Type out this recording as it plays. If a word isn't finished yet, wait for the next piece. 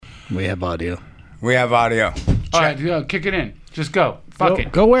We have audio. We have audio. All right, go, kick it in. Just go. Fuck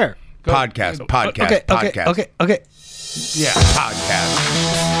it. Go where? Go. Podcast. Okay. Yeah.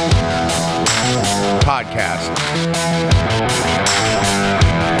 Podcast.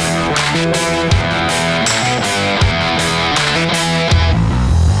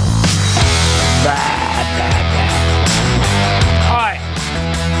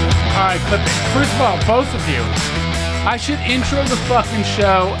 All right, but first of all, both of you, I should intro the fucking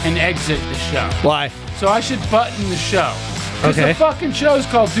show and exit the show. Why? So I should button the show. Because Okay. the fucking show's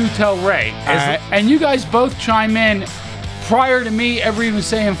called Do Tell Ray. All right. And you guys both chime in prior to me ever even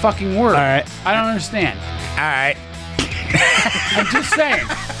saying fucking word. All right. I don't understand. All right. I'm just saying.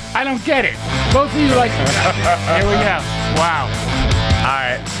 I don't get it. Both of you like, here we go. Wow. All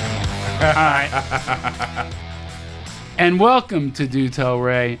right. And welcome to Do Tell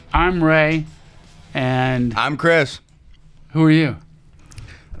Ray. I'm Ray. And I'm Chris. who are you?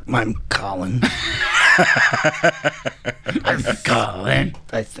 I'm Colin. I'm Colin.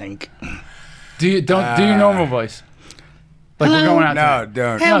 I think. Do your normal voice. Like we're going out No,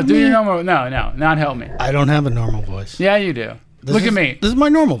 there. don't. No, do your normal. No, not help me. I don't have a normal voice. Yeah, you do. Look at me. This is my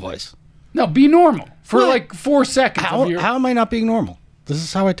normal voice. No, be normal for What? like 4 seconds. How of your, am I not being normal? This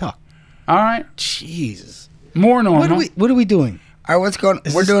is how I talk. all right, Jesus. more normal. What are we doing? All right, what's going on?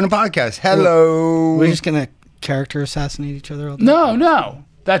 We're this- doing a podcast. Hello. We're just gonna character assassinate each other all day? No,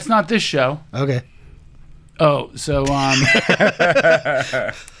 that's not this show. Okay. Oh, so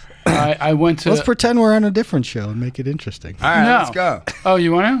I went to. Let's pretend we're on a different show and make it interesting. All right, No. let's go. Oh,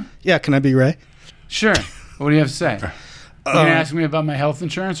 you want to? Yeah, can I be Ray? Sure. What do you have to say? You gonna ask me about my health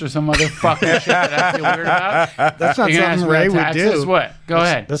insurance or some other fucking shit that I feel weird about? That's not You gonna ask something me Ray about would taxes? do. What? Go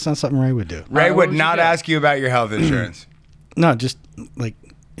ahead. That's not something Ray would do. Ray what would would you not do? ask you about your health insurance. No, just like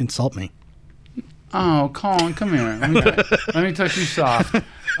insult me. Oh, Colin, come here. Let me touch you soft.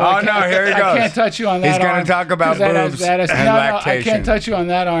 Oh, no, here he goes. I can't touch you on that He's arm. gonna talk about 'cause that has- boobs that has- and no, lactation. I can't touch you on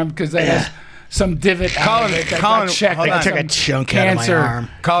that arm because that has some divot out of it that Colin, got checked. hold That on. got I took a some chunk out of my arm.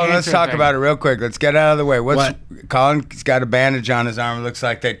 Colin, let's cancer talk thing. about it real quick. Let's get out of the way. What? Colin's got a bandage on his arm. It looks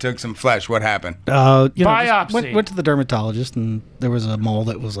like they took some flesh. What happened? You know, just Biopsy. went to the dermatologist and there was a mole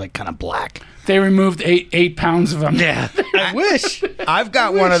that was like kind of black. They removed eight pounds of them. Yeah, I wish. I've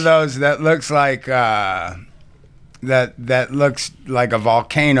got one of those that looks like that looks like a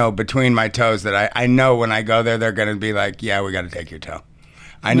volcano between my toes. That I know when I go there, they're going to be like, "Yeah, we got to take your toe."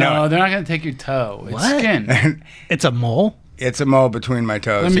 I know No, it. they're not going to take your toe. It's What? skin. It's a mole. It's a mole between my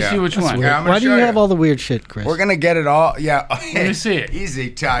toes. Let me yeah. see which one. Yeah, I'm gonna Why do you show have all the weird shit, Chris? We're gonna get it all. Yeah. Let me see it. Easy,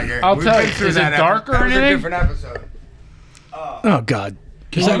 Tiger. I'll We've tell been you. through Is it that dark or That was a anything? different episode. Oh God,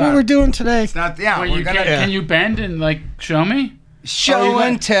 is that Hold what on. we're doing today? It's not. Yeah, Wait, we're gonna can you bend and like show me? show you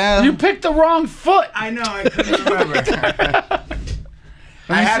and got- tell. You picked the wrong foot. I know. I couldn't remember.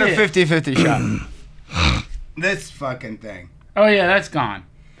 I had a see it. 50-50 shot. This fucking thing. Oh yeah, that's gone.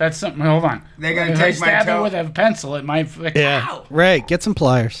 That's something. Hold on. They're gonna if take I my stab toe. it with a pencil, it might. Yeah, Ow! Ray, get some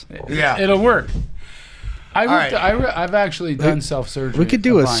pliers. Yeah. It'll work. right. I've actually done self-surgery. We could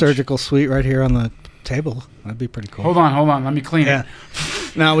do a bunch. surgical suite right here on the table. That'd be pretty cool. Hold on. Let me clean Yeah.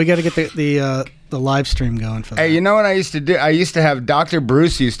 it. Now we got to get the live stream going for that. Hey, you know what I used to do? I used to have Dr.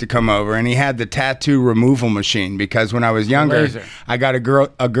 Bruce used to come over, and he had the tattoo removal machine because when I was younger, laser. I got a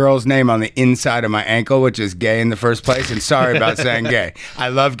girl's name on the inside of my ankle, which is gay in the first place. And sorry about saying gay. I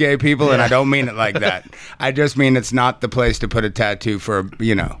love gay people, and I don't mean it like that. I just mean it's not the place to put a tattoo for,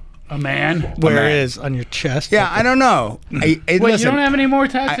 A man. Where it is on your chest? Yeah, I don't know. Wait, you don't have any more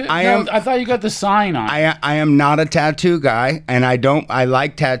tattoos? I thought you got the sign on. I am not a tattoo guy, and I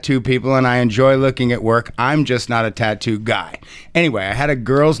like tattoo people, and I enjoy looking at work. I'm just not a tattoo guy. Anyway, I had a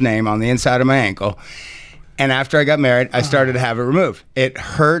girl's name on the inside of my ankle, and after I got married, I started to have it removed. It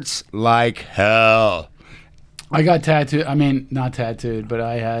hurts like hell. I got tattooed. I mean, not tattooed, but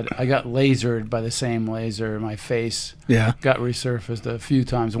I got lasered by the same laser. My face Yeah. got resurfaced a few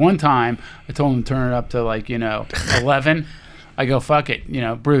times. One time, I told him to turn it up to 11. I go, fuck it.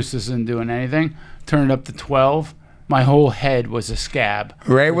 Bruce isn't doing anything. Turn it up to 12. My whole head was a scab.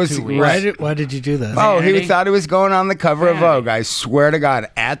 Ray for was 2 weeks. Why did you do that? Oh, he Vanity. thought he was going on the cover of Vanity. Vogue. I swear to God,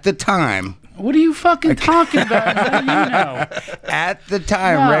 at the time. What are you fucking talking about? How do you know? At the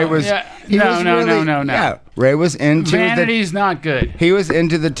time, No, Ray was. yeah. he No, was no, really- no. Yeah, Ray was into Vanity's not good. He was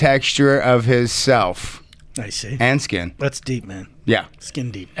into the texture of his self I see. and skin. That's deep, man. Yeah. Skin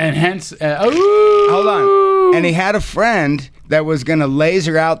deep. And hence, hold Hold on. And he had a friend that was going to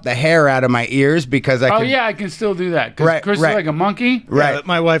laser out the hair out of my ears because I Oh could. yeah, I can still do that. 'Cause Right, Chris right. is like a monkey. Right. Yeah, but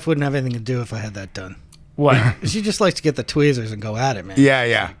my wife wouldn't have anything to do if I had that done. What? She just likes to get the tweezers and go at it, man.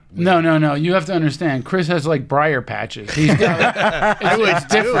 Yeah. No. You have to understand. Chris has like briar patches. He's got. I would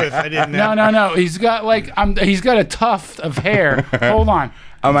do if I didn't have. No. He's got like he's got a tuft of hair. Hold on.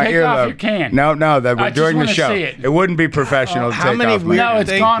 On my Take earlobe. off your can. No, that we're I just doing the wanna show. see it. Wouldn't be professional to How take many off my weird No,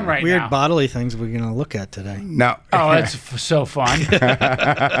 it's gone right weird now. bodily things are we going to look at today? No. Oh, that's so fun.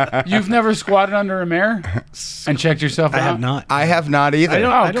 You've never squatted under a mirror and checked yourself out? I have not. I have not either.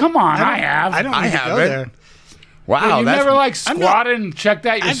 Come on, I have. I don't I need to haven't. go there. Wow, You that's never like squatted and checked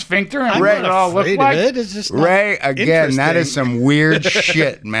out your sphincter and I'm what it not all looked afraid like? of it. It's just not Ray, again, that is interesting. some weird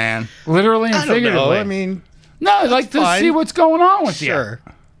shit, man. Literally and I don't figuratively. know. I mean, no, like to fine. see what's going on with sure.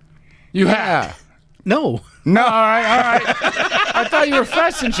 you. You Yeah. have. No. No. All right. I thought you were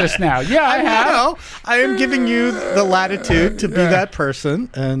fessing just now. Yeah, I have. No. I am giving you the latitude to be that person,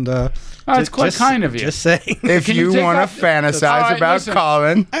 and It's quite kind of you. Just saying. If Can you you take want to off- fantasize All right, about listen.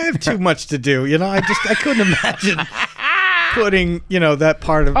 Colin, I have too much to do. I couldn't imagine putting that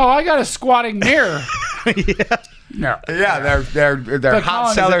part of. Oh, I got a squatting mirror. Yeah. No. yeah, they're But hot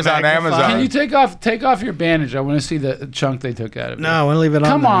Colin, sellers is it on magnified? Amazon. Can you take off your bandage? I want to see the chunk they took out of it. No, I want to leave it on.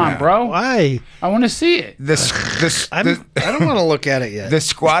 Come there. on, bro. Why? I want to see it. the I don't want to look at it yet. the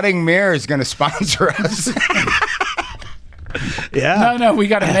squatting mirror is going to sponsor us. Yeah. No, we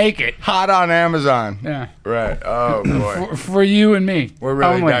got to make it. Hot on Amazon. Yeah. Right. Oh boy, For you and me. we're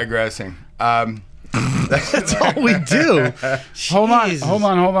really only. digressing. That's all we do. Hold Jesus.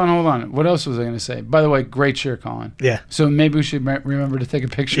 on. What else was I going to say? By the way, great shirt, Colin. Yeah. So maybe we should remember to take a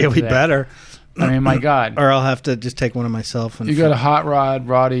picture. Yeah, we today. better. I mean, my God. Or I'll have to just take one of myself. And You got a Hot Rod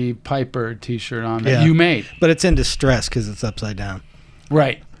Roddy Piper T-shirt on that Yeah. you made. But it's in distress because it's upside down.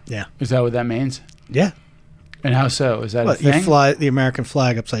 Right. Yeah. Is that what that means? Yeah. And how so? Is that Well, a thing? you fly the American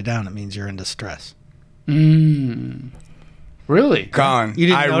flag upside down. It means you're in distress. Really? Colin, You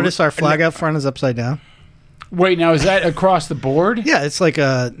didn't notice our flag out front is upside down? Wait, now is that across the board? Yeah, it's like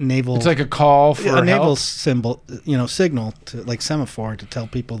a naval. It's like a call for a naval help? symbol, signal to like semaphore to tell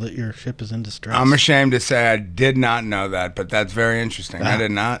people that your ship is in distress. I'm ashamed to say I did not know that, but that's very interesting. I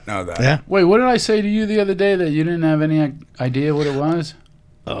did not know that. Yeah. Wait, what did I say to you the other day that you didn't have any idea what it was?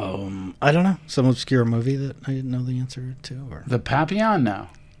 I don't know. Some obscure movie that I didn't know the answer to, or The Papillon? No.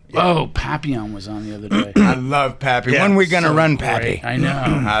 Oh, Papillon was on the other day. I love Pappy. Yeah, When we gonna So run great. Pappy? I know.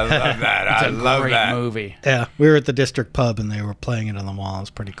 I love that. It's I a love great that. movie. yeah, we were at the district pub and they were playing it on the wall. It was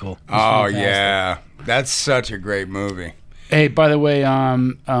pretty cool. Oh fantastic. yeah, that's such a great movie. Hey, by the way,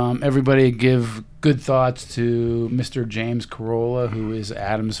 everybody give good thoughts to Mr. James Carolla, who is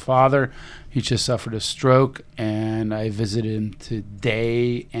Adam's father. He just suffered a stroke, and I visited him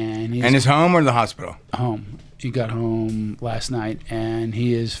today, and he's And his home or the hospital? home. He got home last night, and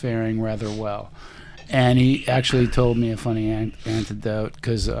he is faring rather well. And he actually told me a funny antidote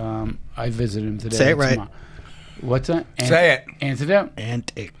because I visited him today. Say it and right. tomorrow. What's that? Say it. Antidote?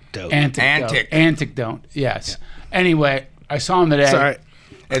 Anecdote. Anecdote. Yes. Anyway, I saw him today. Sorry.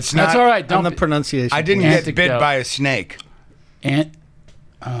 It's not. That's all right. On Don't the pronunciation. I didn't get bit Anecdote. by a snake.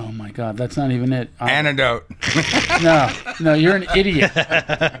 Oh my God, that's not even it. Antidote. No, you're an idiot.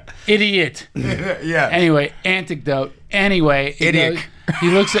 Idiot. Yeah. Anyway, anecdote. Anyway, Idiot. He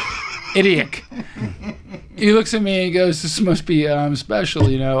looks at idiot. He looks at me and he goes, "This must be special,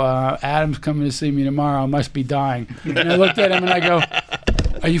 Adam's coming to see me tomorrow. I must be dying." And I looked at him and I go,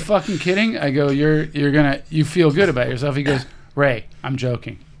 "Are you fucking kidding?" I go, "You feel good about yourself." He goes, "Ray, I'm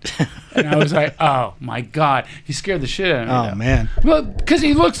joking." And I was like, "Oh my God!" He scared the shit out of me. Oh though. man. Well, because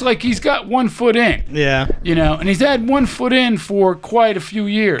he looks like he's got 1 foot in. Yeah. And he's had 1 foot in for quite a few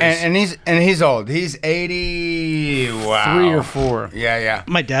years. And he's old. He's 80. Wow. 3 or 4. Yeah.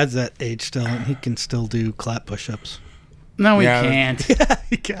 My dad's that age still, and he can still do clap push-ups. No, he Yeah. can't. Yeah,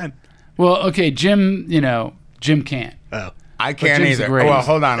 he can. Well, okay, Jim can't. Oh. I can't Jim's the either. greatest. Well,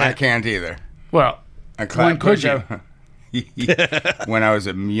 hold on. I can't either. Well, I clap when could you? push-up. When I was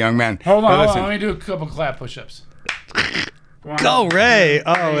a young man. Hold But on. listen, Let me do a couple clap push-ups. Go, Ray.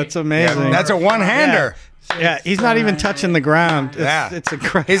 Oh, that's yeah, amazing. that's a one-hander. Yeah, he's not even touching the ground. Yeah. It's a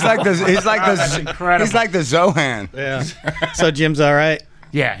great. He's like the That's incredible. he's like the Zohan. Yeah. So Jim's all right.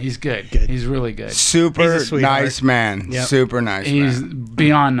 Yeah, he's good. He's really good. Super He's a sweetheart. nice man. Yep. Super nice He's man.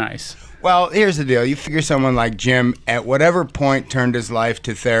 beyond nice. Well, here's the deal. You figure someone like Jim, at whatever point turned his life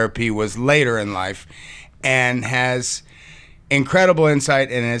to therapy, was later in life, and has incredible insight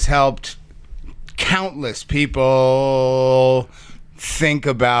and has helped countless people think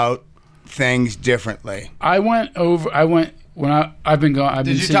about things differently. I've been going.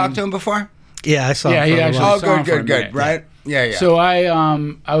 Did you talk to him before? Yeah, I saw. Yeah, him he for a actually- while. Oh, saw him for a good. minute. Right? Yeah. So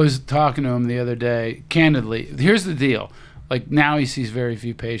I was talking to him the other day, candidly. Here's the deal. Like now he sees very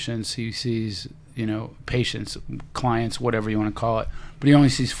few patients. He sees patients, clients, whatever you want to call it. But he only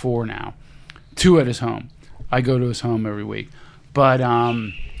sees 4 now, 2 at his home. I go to his home every week. But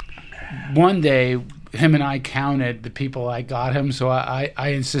one day, him and I counted the people I got him, so I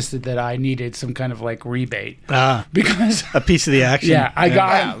insisted that I needed some kind of like rebate because a piece of the action. Yeah, I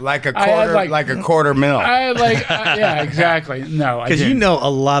got him. like a quarter, like a quarter mil. I had yeah, exactly. No, because you know a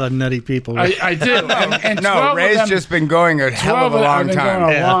lot of nutty people. I do. And no, Ray's just been going a hell of a long time.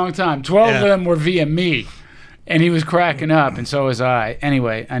 Going a long time. 12 of them were via me, and he was cracking up, and so was I.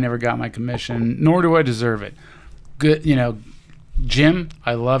 Anyway, I never got my commission, nor do I deserve it. Good, Jim,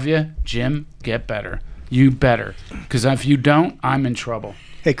 I love you. Jim, get better. You better. Because if you don't, I'm in trouble.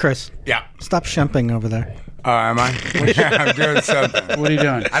 Hey, Chris. Yeah. Stop shemping over there. Oh, am I? Yeah, I'm doing something. What are you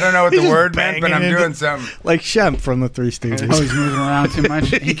doing? I don't know what the word meant, but I'm doing something. Like Shemp from the Three Stooges. Oh, he's moving around too much?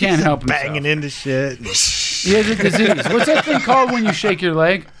 He can't help himself. Banging into shit. He has a disease. What's that thing called when you shake your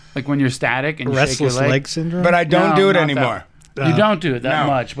leg? Like when you're static and you shake your Restless leg syndrome? But I don't do it anymore. You don't do it that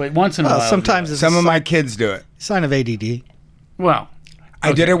much, but once in a while. Sometimes it's some of my kids do it. Sign of ADD. Well,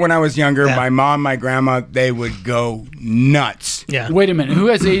 I did it when I was younger. Yeah. My mom, my grandma, they would go nuts. Yeah. Wait a minute. Who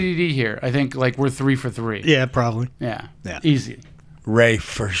has ADD here? I think like we're 3 for 3. Yeah, probably. Yeah. Easy. Ray,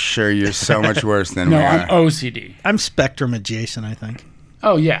 for sure, you're so much worse than we are. I'm OCD. I'm spectrum adjacent, I think.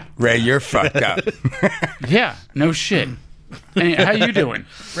 Oh, yeah. Ray, you're fucked up. Yeah, no shit. How you doing?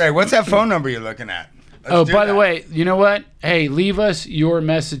 Ray, what's that phone number you're looking at? By the way, you know what? Hey, leave us your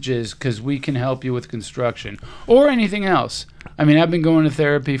messages because we can help you with construction or anything else. I mean, I've been going to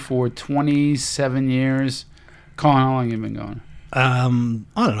therapy for 27 years. Colin, how long have you been going? On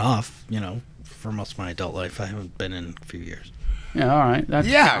and off, for most of my adult life. I haven't been in a few years. Yeah, all right. That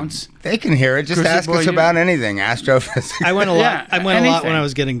counts. They can hear it. Just ask us about anything. Astrophysics. I went a lot. I went a lot when I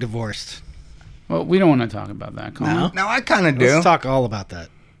was getting divorced. Well, we don't want to talk about that, Colin. No, I kind of do. Let's talk all about that.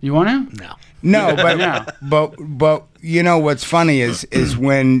 You want to? No, but you know what's funny is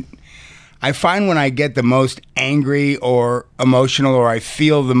when I find when I get the most angry or emotional or I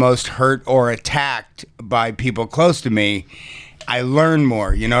feel the most hurt or attacked by people close to me, I learn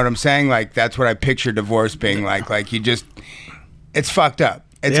more. You know what I'm saying? Like that's what I picture divorce being like. Like you just, it's fucked up.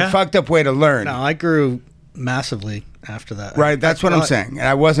 It's a fucked up way to learn. No, I grew massively after that. Right, that's what I'm saying. And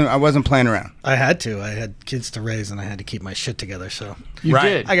I wasn't playing around. I had to. I had kids to raise, and I had to keep my shit together. So you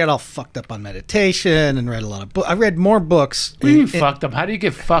did. I got all fucked up on meditation and read a lot of books. I read more books. What do you mean fucked up? How do you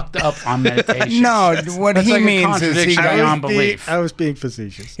get fucked up on meditation? No, what he means is he I was being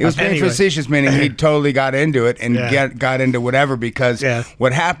facetious. He was being facetious, meaning he totally got into it and got into whatever because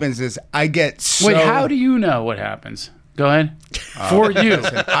what happens is I get so... Wait, how do you know what happens? Go ahead. For you,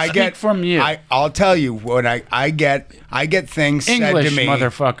 I get from you. I'll tell you what I get things English, said to me.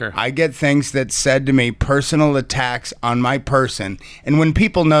 Motherfucker. I get things that said to me, personal attacks on my person. And when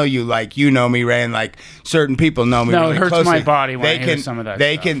people know you, like you know me, Ray, and like certain people know me, really it hurts closely, my body when I hear some of that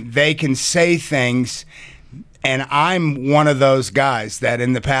stuff. They can say things. And I'm one of those guys that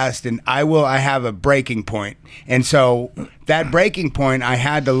in the past, and I have a breaking point. And so that breaking point, I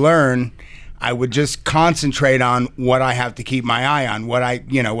had to learn. I would just concentrate on what I have to keep my eye on, what I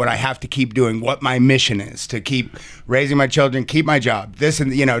have to keep doing, what my mission is to keep raising my children, keep my job. This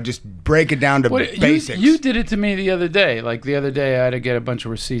and just break it down to basics. You did it to me the other day. Like the other day, I had to get a bunch of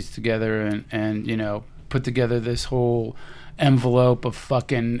receipts together and put together this whole envelope of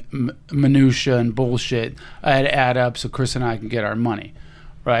fucking minutia and bullshit. I had to add up so Chris and I can get our money,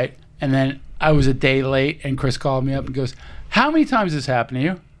 right? And then I was a day late, and Chris called me up and goes, "How many times has this happened to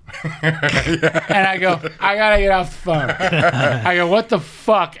you?" And I go, "I gotta get off the phone." I go, "What the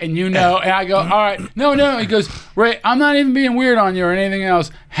fuck?" And and I go, "All right, no." He goes, "Ray, I'm not even being weird on you or anything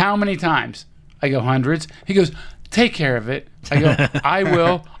else. How many times?" I go, "Hundreds." He goes, "Take care of it." I go, "I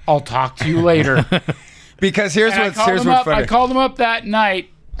will. I'll talk to you later." Because here's what's funny. I called him up that night.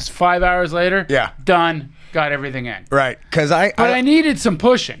 5 hours later. Yeah. Done. Got everything in. Right. But I needed some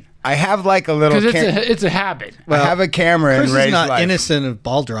pushing. I have like a little... Because it's a habit. Well, I have a camera in Ray's life. Chris is not innocent of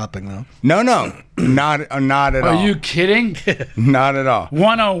ball dropping, though. No. Not at all. Are you kidding? Not at all.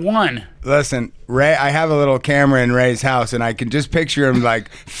 101. Listen, Ray, I have a little camera in Ray's house, and I can just picture him like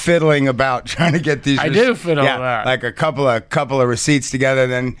fiddling about trying to get these... I do fiddle about. Like a couple of receipts together,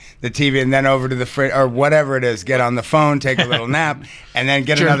 then the TV, and then over to the fridge, or whatever it is. Get on the phone, take a little nap, and then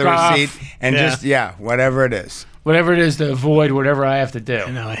get another receipt, and whatever it is. Whatever it is to avoid whatever I have to do. I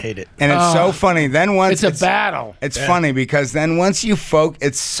know, I hate it. And it's so funny. Then once it's a battle. It's funny because then once you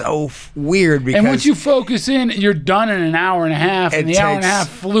it's so weird because... And once you focus in, you're done in an hour and a half, and the hour and a half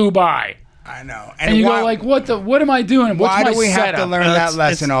flew by. I know. And you go like, what am I doing? What's my setup? Why do we have to learn that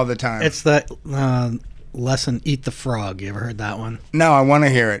lesson all the time? It's that lesson, eat the frog. You ever heard that one? No, I want to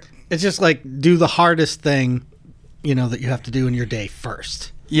hear it. It's just like do the hardest thing, that you have to do in your day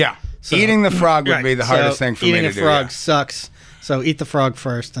first. Yeah. So, eating the frog would be the hardest thing for me to do. Eating a frog sucks. So eat the frog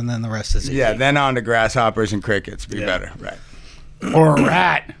first, and then the rest is easy. Yeah, then on to grasshoppers and crickets. Be better, right? Or a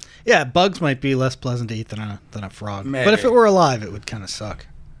rat. Yeah, bugs might be less pleasant to eat than a frog. Maybe. But if it were alive, it would kind of suck.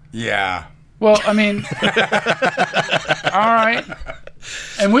 Yeah. Well, I mean, all right.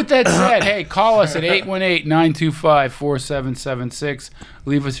 And with that said, hey, call us at 818-925-4776.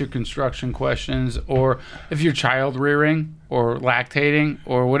 Leave us your construction questions, or if you're child rearing or lactating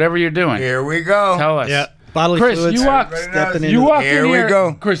or whatever you're doing. Here we go. Tell us. Yeah. Bodily Chris, fluids. you walked stepping in Here we here.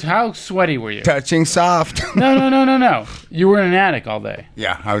 go. Chris, how sweaty were you? Touching soft. No. You were in an attic all day.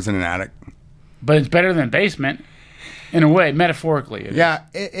 Yeah, I was in an attic. But it's better than basement. In a way, metaphorically. It is.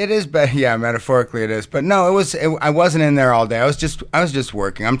 It is. Yeah, metaphorically it is. But no, I wasn't in there all day. I was just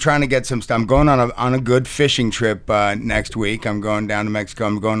working. I'm trying to get some stuff. I'm going on a good fishing trip next week. I'm going down to Mexico.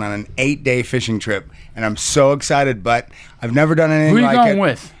 I'm going on an 8-day fishing trip, and I'm so excited. But I've never done anything like it. Who are you going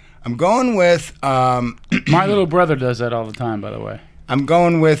with? I'm going with. My little brother does that all the time, by the way. I'm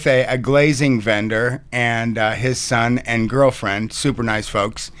going with a glazing vendor and his son and girlfriend. Super nice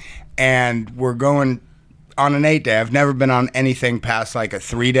folks, and we're going on an 8-day. I've never been on anything past like a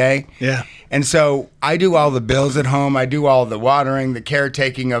 3-day. Yeah. And so I do all the bills at home. I do all the watering, the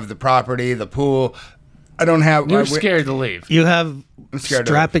caretaking of the property, the pool. I don't have. You're scared to leave. You have scared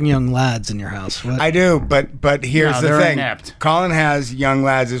strapping young lads in your house. What? I do, but here's the they're thing. inept. Colin has young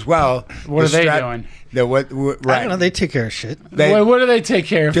lads as well. What are they doing? Right. I don't know. They take care of shit. What do they take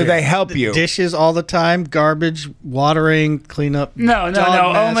care of? Do they help you? Dishes all the time, garbage, watering, clean up. No.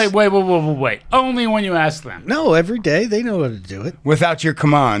 dog mess. Only wait. Only when you ask them. No, every day they know how to do it. Without your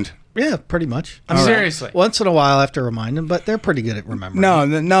command? Yeah, pretty much. Seriously. Once in a while, I have to remind them, but they're pretty good at remembering. No,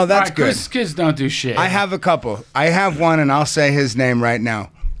 that's All right, good. Kids don't do shit. I have a couple. I have one, and I'll say his name right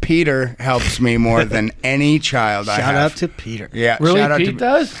now. Peter helps me more than any child I have. Shout out to Peter. Yeah, Really, shout out Pete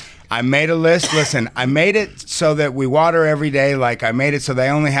does? I made a list. Listen, I made it so that we water every day. Like I made it so they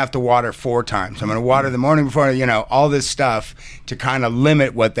only have to water 4 times. I'm going to water the morning before, all this stuff to kind of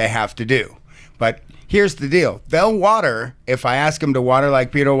limit what they have to do. But here's the deal. They'll water, if I ask them to water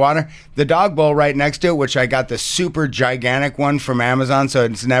like Peter will water, the dog bowl right next to it, which I got the super gigantic one from Amazon so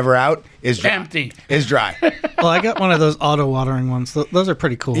it's never out, is dry. Empty. Is dry. Well, I got one of those auto watering ones. Those are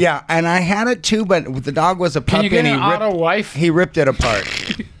pretty cool. Yeah, and I had it too, but the dog was a puppy. Can you get and an auto wife? He ripped it apart.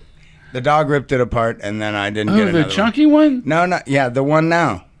 The dog ripped it apart, and then I didn't get another the chunky one? No, the one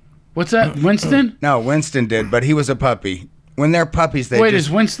now. What's that? Winston? No, Winston did, but he was a puppy. When they're puppies, they Wait, just...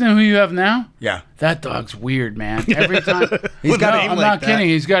 is Winston who you have now? Yeah. That dog's weird, man. Every time. He's got I'm not kidding.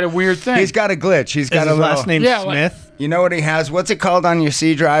 He's got a weird thing. He's got a glitch. He's got Is a his little... last name Yeah, Smith? You know what he has? What's it called on your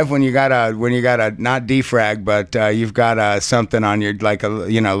C drive when you got a not defrag, but you've got something on your like a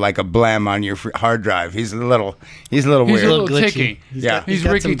blem on your hard drive. He's a little weird. He's a little glitchy. ticky. Yeah. He's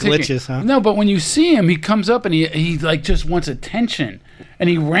got Ricky some glitches, huh? No, but when you see him, he comes up and he like just wants attention, and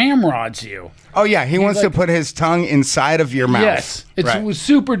he ramrods you. Oh yeah, he wants to put his tongue inside of your mouth. Yes, it Right. was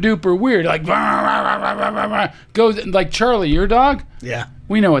super duper weird. Like goes like Charlie, your dog. Yeah.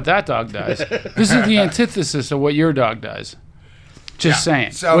 We know what that dog does. This is the antithesis of what your dog does. Just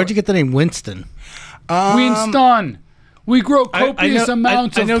saying. So Where'd you get the name Winston? Winston. We grow copious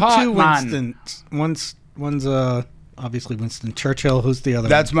amounts I of know pot, two man. Winstons. One's obviously Winston Churchill. Who's the other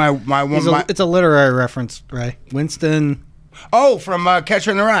that's one? my one. It's a literary reference, right? Winston. Oh, from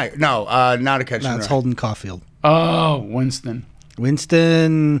Catcher in the Rye. No, not a Catcher No, in the it's Rye. Holden Caulfield. Oh, Winston.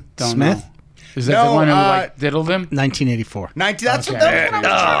 Winston Don't Smith. know. Is that the No, one who like diddled him? 1984. 19. That's Okay. what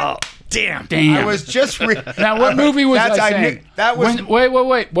I was trying. Damn. I was just. Now, what movie was That's- I I saying? knew- that was-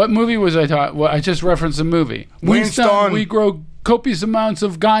 Wait. What movie was I talking? Well, I just referenced a movie. Winston. We grow copious amounts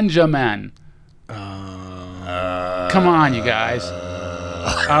of ganja, man. Come on, you guys.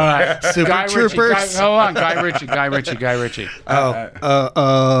 All right. Super Guy Troopers. Ritchie. Hold on. Guy Ritchie.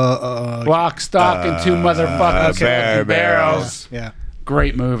 Lock, stock, and two motherfucking barrels. Yeah.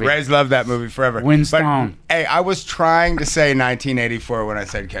 Great movie. Ray's loved that movie forever. Winston. But, hey, I was trying to say 1984 when I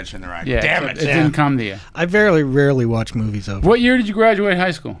said Catcher in the Rye. Yeah, Damn it it. didn't come to you. I rarely watch movies over. What year did you graduate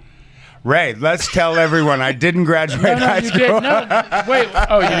high school? Ray, let's tell everyone I didn't graduate No, high you school. did. No, wait.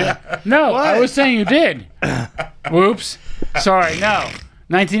 Oh, you did. No, I was saying you did. Whoops. Sorry. No.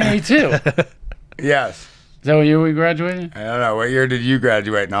 1982. Yes. Is that what year we graduated? I don't know. What year did you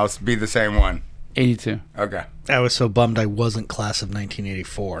graduate? And I'll be the same one. 82. Okay. I was so bummed I wasn't class of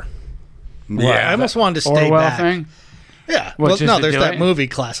 1984. Yeah. I almost wanted to stay Orwell back. thing? Yeah. What, Well, just no, to there's do that it? movie,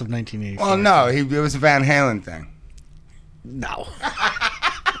 Class of 1984. Well, no. It was a Van Halen thing. No.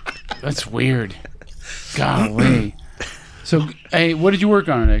 That's weird. Golly. So, hey, what did you work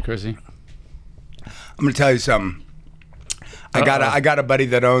on today, Chrissy? I'm gonna tell you something. I got a buddy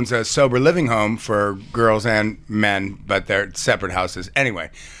that owns a sober living home for girls and men, but they're separate houses. Anyway,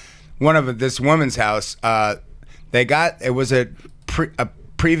 this woman's house,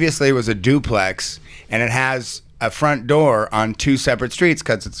 previously it was a duplex, and it has a front door on 2 separate streets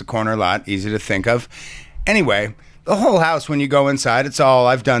because it's a corner lot, easy to think of. Anyway, the whole house, when you go inside,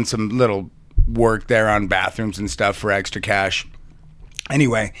 I've done some little work there on bathrooms and stuff for extra cash.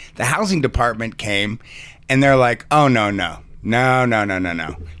 Anyway, the housing department came, and they're like, oh, no.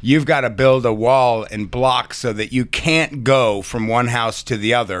 You've got to build a wall and block so that you can't go from one house to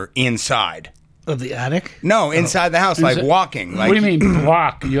the other inside. Of the attic? No, inside the house, like walking. Like, what do you mean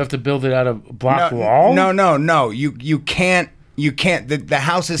block? You have to build it out of block wall? No. You can't. The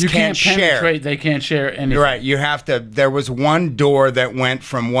houses can't share. Penetrate, they can't share anything. You're right. You have to. There was one door that went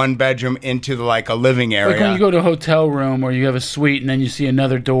from one bedroom into like a living area. Like when you go to a hotel room or you have a suite and then you see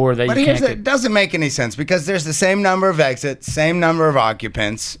another door that you can't. It doesn't make any sense because there's the same number of exits, same number of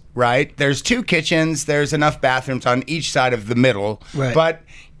occupants. Right. There's 2 kitchens. There's enough bathrooms on each side of the middle. Right. But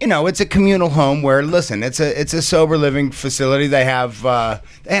it's a communal home where, listen, it's a sober living facility. They have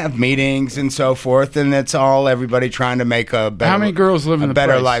meetings and so forth, and it's all everybody trying to make a better. How many girls live in the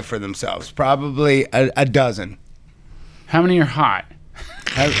better place? life for themselves? Probably a dozen. How many are hot?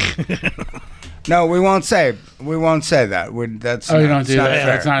 No, we won't say that. That's you don't do that. fair.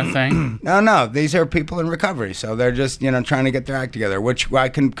 That's not a thing. No. These are people in recovery, so they're just trying to get their act together, which I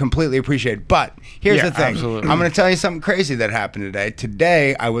can completely appreciate. But here's the thing: absolutely. I'm going to tell you something crazy that happened today.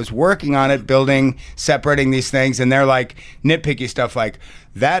 Today, I was working on it, separating these things, and they're like nitpicky stuff, like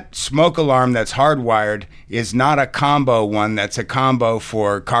that smoke alarm that's hardwired is not a combo one. That's a combo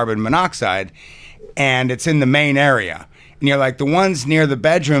for carbon monoxide, and it's in the main area. And you're like, the ones near the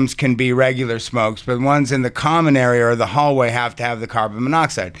bedrooms can be regular smokes, but the ones in the common area or the hallway have to have the carbon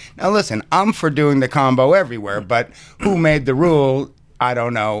monoxide. Now, listen, I'm for doing the combo everywhere, but who made the rule? I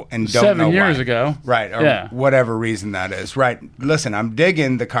don't know, and don't know 7 years why. ago. Right, or whatever reason that is. Right, listen, I'm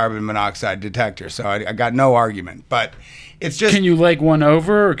digging the carbon monoxide detector, so I got no argument. But it's just... Can you leg one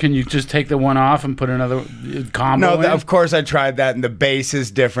over, or can you just take the one off and put another combo in? No, of course I tried that, and the base is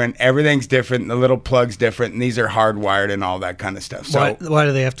different. Everything's different, and the little plug's different, and these are hardwired and all that kind of stuff. So Why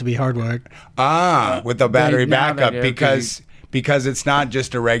do they have to be hardwired? With the battery backup, do, because it's not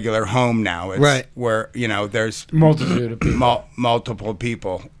just a regular home now. It's right. Where, there's multitude of people. Multiple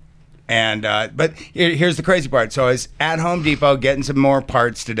people. And but here's the crazy part. So I was at Home Depot getting some more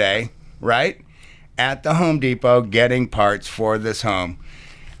parts today, right? At the Home Depot getting parts for this home.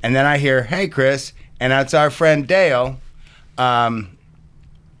 And then I hear, hey, Chris, and that's our friend Dale. Dale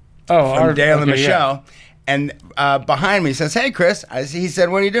and Michelle. Yeah. And behind me says, hey, Chris. He said,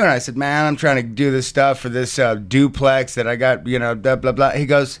 what are you doing? I said, man, I'm trying to do this stuff for this duplex that I got, blah, blah, blah. He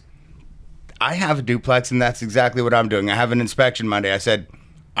goes, I have a duplex, and that's exactly what I'm doing. I have an inspection Monday. I said,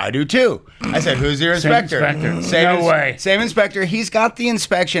 I do too. I said, who's your inspector? No way. Same inspector. He's got the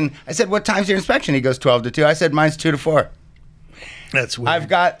inspection. I said, what time's your inspection? He goes, 12 to 2. I said, mine's 2 to 4. That's weird. I've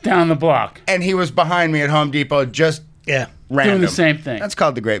got... Down the block. And he was behind me at Home Depot just... Yeah. Random. Doing the same thing. That's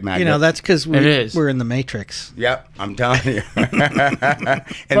called the Great Magnet. That's because we're in the Matrix. Yep, I'm telling you.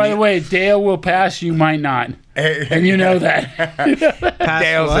 By the way, Dale will pass, you might not. And you know that.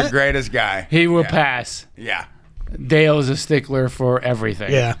 Dale's the greatest guy. He will pass. Yeah. Dale's a stickler for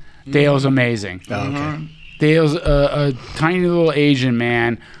everything. Yeah. Dale's amazing. Oh, okay. Dale's a tiny little Asian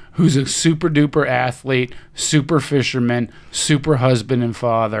man who's a super duper athlete, super fisherman, super husband and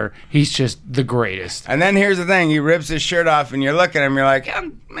father. He's just the greatest. And then here's the thing. He rips his shirt off and you're looking at him. You're like,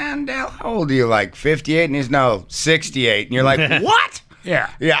 man, Dale, how old are you? Like 58? And he's, no, 68. And you're like, what? Yeah.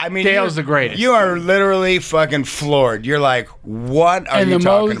 Yeah, I mean, Dale's the greatest. You are literally fucking floored. You're like, what are you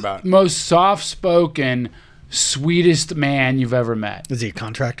talking about? Most soft-spoken, sweetest man you've ever met. Is he a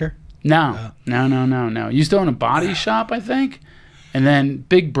contractor? No. No. He used to own a body shop, I think. And then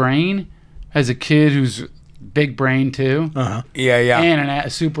Big Brain has a kid who's big brain too. Uh-huh. Yeah. And a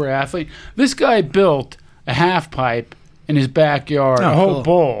super athlete. This guy built a half pipe in his backyard, a whole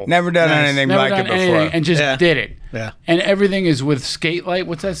bowl. Never done anything like it before. And just did it. Yeah. And everything is with skate light.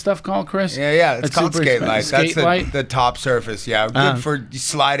 What's that stuff called, Chris? Yeah. It's called skate light. That's light. the top surface. Yeah. Good for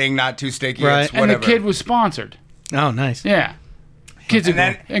sliding, not too sticky. Right. It's whatever. And the kid was sponsored. Oh, nice. Yeah. Kids and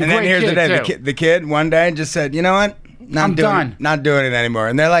then here's the day. The kid one day just said, you know what? I'm done. Not doing it anymore.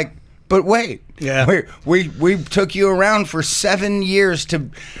 And they're like, but wait. Yeah. We took you around for 7 years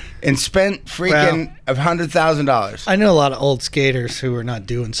and spent freaking $100,000. I know a lot of old skaters who are not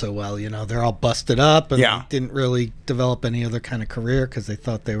doing so well. They're all busted up and didn't really develop any other kind of career because they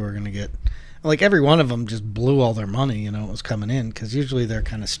thought they were going to get like every one of them just blew all their money, it was coming in, because usually they're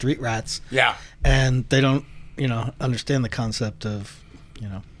kind of street rats. Yeah. And they don't, understand the concept of,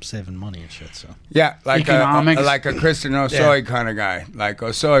 saving money and shit. So yeah, like Economics. like a Christian Osoy kind of guy. Like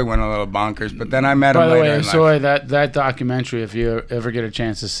Osoy went a little bonkers, but then I met him By the later way, in Osoy, life. that documentary, if you ever get a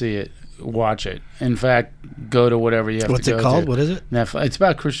chance to see it, watch it. In fact, go to whatever you have What's to go it called? to. What is it? Netflix. It's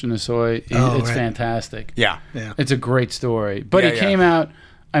about Christian Osoy. It's fantastic. Yeah. It's a great story. But Yeah, he came out.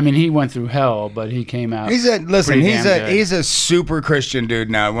 I mean, he went through hell, but he came out. He's pretty damn good. he's a super Christian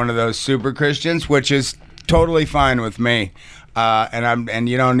dude now, one of those super Christians, which is totally fine with me. And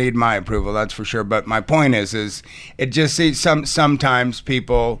you don't need my approval, that's for sure. But my point is it just see sometimes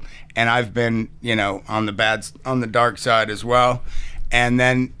people, and I've been on the dark side as well, and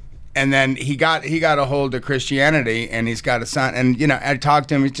then he got a hold of Christianity, and he's got a son, and I talked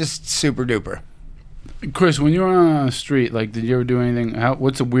to him. He's just super duper. Chris, when you were on the street, like, did you ever do anything?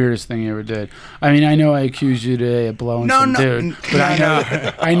 What's the weirdest thing you ever did? I mean, I know I accused you today of blowing some dude,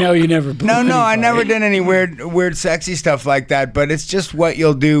 but I know you never blew anybody. I never did any weird, sexy stuff like that. But it's just what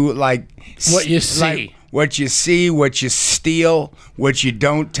you'll do, like what you see. Like, what you see, what you steal, what you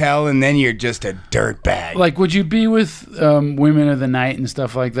don't tell, and then you're just a dirtbag. Like, would you be with women of the night and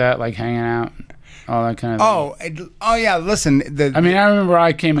stuff like that, like hanging out? All that kind of thing. Oh yeah, listen. I mean, I remember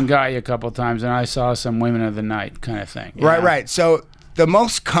I came and got you a couple of times, and I saw some women of the night kind of thing. Right. So the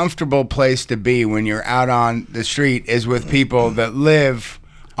most comfortable place to be when you're out on the street is with people that live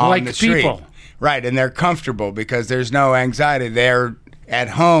on the street. People. Right, and they're comfortable because there's no anxiety. They're at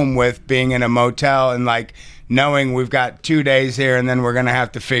home with being in a motel and like knowing we've got 2 days here and then we're going to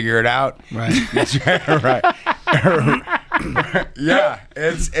have to figure it out. Right. That's right. Yeah,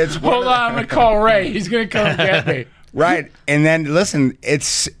 it's. Hold on, I'm gonna call Ray. He's gonna come get me. Right, and then listen,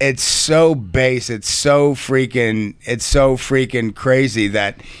 it's so base, it's so freaking crazy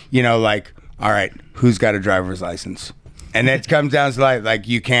that like, all right, who's got a driver's license? And it comes down to like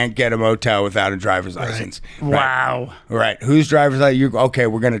you can't get a motel without a driver's license. Right. Wow. Right. Whose driver's license? Okay,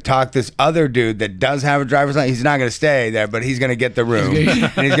 we're going to talk this other dude that does have a driver's license. He's not going to stay there, but he's going to get the room.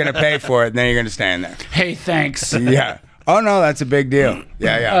 And he's going to pay for it, and then you're going to stay in there. Hey, thanks. Yeah. Oh, no, that's a big deal.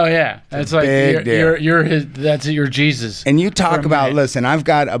 Yeah. Oh, yeah. That's like, you're his, that's your Jesus. And you talk about, listen, I've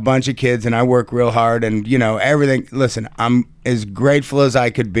got a bunch of kids, and I work real hard, and, everything. Listen, I'm as grateful as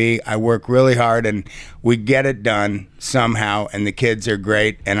I could be. I work really hard, and we get it done somehow, and the kids are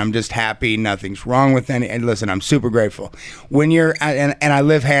great, and I'm just happy. Nothing's wrong with any. And listen, I'm super grateful. When you're, and I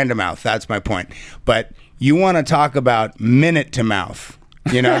live hand to mouth. That's my point. But you want to talk about minute to mouth.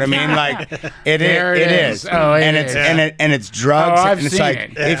 You know what I mean? Like it is. Oh, and it's drugs. Oh, I've and it's seen like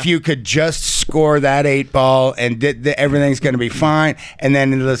it. if you could just score that 8 ball and everything's going to be fine. And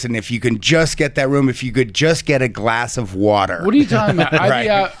then listen, if you can just get that room, if you could just get a glass of water. What are you talking about? Right.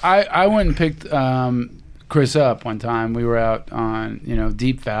 I went and picked Chris up one time. We were out on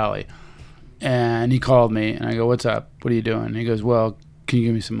Deep Valley, and he called me, and I go, "What's up? What are you doing?" And he goes, "Well, can you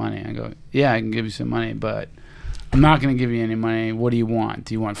give me some money?" I go, "Yeah, I can give you some money, but I'm not going to give you any money. What do you want?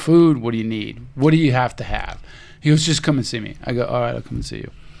 Do you want food? What do you need? What do you have to have?" He goes, "Just come and see me." I go, "All right, I'll come and see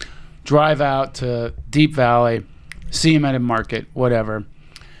you." Drive out to Deep Valley, see him at a market, whatever.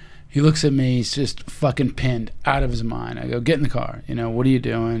 He looks at me. He's just fucking pinned out of his mind. I go, "Get in the car. What are you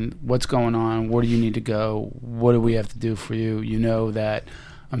doing? What's going on? Where do you need to go? What do we have to do for you? You know that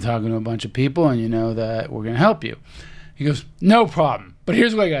I'm talking to a bunch of people, and you know that we're going to help you." He goes, "No problem. But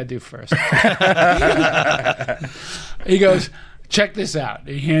here's what I got to do first." He goes, "Check this out."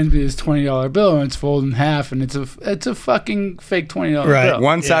 He hands me this $20 bill, and it's folded in half, and it's a fucking fake $20 bill.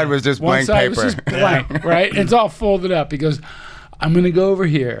 One side was just blank One side paper. was just blank, right? And it's all folded up. He goes, "I'm going to go over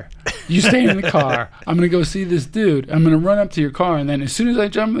here. You stay in the car. I'm going to go see this dude. I'm going to run up to your car, and then as soon as I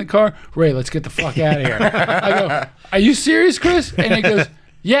jump in the car, Ray, let's get the fuck out of here." I go, "Are you serious, Chris?" And he goes,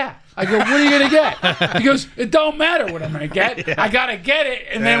 "Yeah." I go, "What are you going to get?" He goes, "It don't matter what I'm going to get. I got to get it,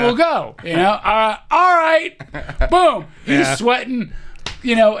 and then we'll go." All right. Boom. He's sweating,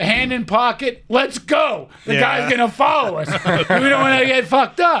 hand in pocket. Let's go. The guy's going to follow us. We don't want to get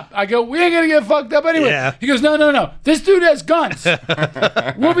fucked up. I go, "We ain't going to get fucked up anyway." Yeah. He goes, No. This dude has guns.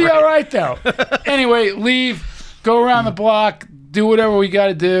 We'll be all right, though. Anyway, leave, go around the block, do whatever we got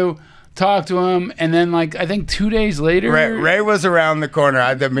to do. Talk to him, and then I think 2 days later, Ray was around the corner.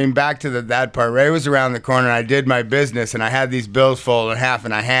 I mean, back to that part. Ray was around the corner. I did my business, and I had these bills folded in half,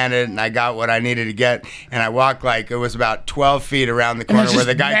 and I handed it, and I got what I needed to get, and I walked it was about 12 feet around the corner where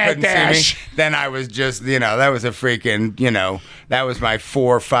the guy couldn't see me. Then I was just, that was a freaking, that was my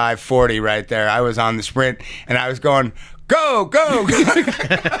 4.540 right there. I was on the sprint, and I was going, Go, go.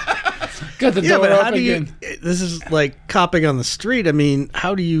 Got the Yeah, door but how up do you? again. This is like copping on the street. I mean,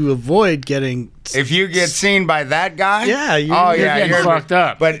 how do you avoid getting? If you get seen by that guy, Yeah, you're getting fucked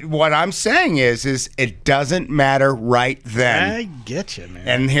up. But what I'm saying is it doesn't matter right then. I get you, man.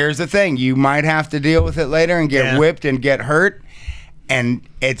 And here's the thing: you might have to deal with it later and get whipped and get hurt. And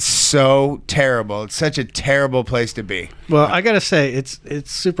it's so terrible. It's such a terrible place to be. Well, I gotta say, it's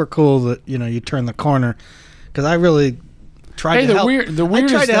super cool that you turn the corner, because I really tried to help. The I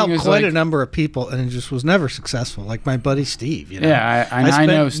weirdest tried to help thing is, quite like, a number of people, and it just was never successful. Like my buddy Steve. Yeah, I spent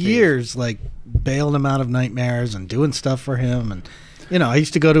know Steve. years like bailing him out of nightmares and doing stuff for him, and I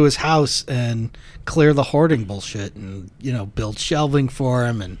used to go to his house and clear the hoarding bullshit, and build shelving for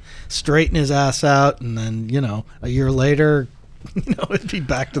him and straighten his ass out, and then a year later. It'd be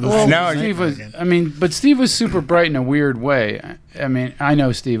back to the Well, No, Steve was. I mean, but Steve was super bright in a weird way. I mean, I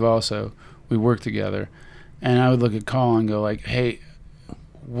know Steve also. We worked together, and I would look at Colin and go like, "Hey,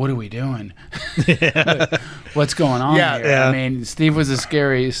 what are we doing? What's going on Yeah, here?" yeah. I mean, Steve was a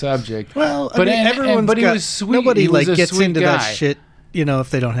scary subject. Well, but everyone's but he got, was sweet. Nobody He was a gets sweet into guy. that shit. If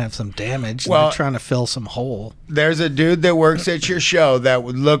they don't have some damage, and Well- they're trying to fill some hole. There's a dude that works at your show that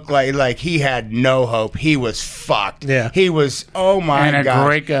would look like he had no hope. He was fucked. Yeah. He was, oh my And a God.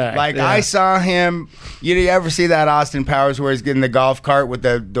 great guy. Like, Yeah. I saw him. You ever see that Austin Powers where he's getting the golf cart with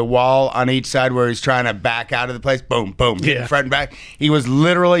the wall on each side where he's trying to back out of the place? Boom, boom, Yeah. front and back. He was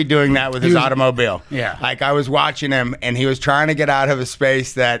literally doing that with his automobile. Yeah. Like, I was watching him, and he was trying to get out of a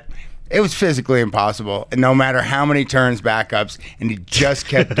space that... It was physically impossible, and no matter how many turns, backups, and he just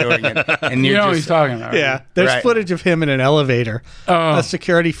kept doing it. And You you're know what just, he's talking about. Yeah, there's Right. footage of him in an elevator, a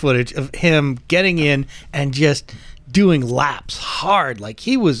security footage of him getting in and just doing laps hard, like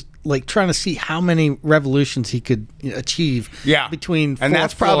he was like trying to see how many revolutions he could achieve. Yeah. between and four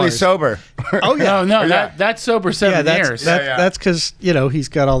that's probably floors. sober. Oh yeah, No, Yeah. that's sober 7 years. That's because he's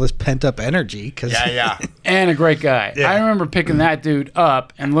got all this pent up energy. Cause Yeah. And a great guy. Yeah. I remember picking that dude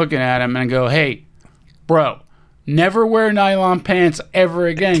up and looking at him and go, "Hey, bro, never wear nylon pants ever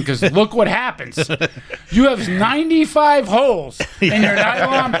again, because look what happens. You have 95 holes in your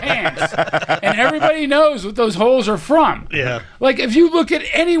nylon pants, and everybody knows what those holes are from. Yeah. Like, if you look at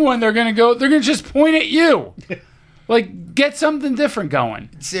anyone, they're going to just point at you. Like, get something different going."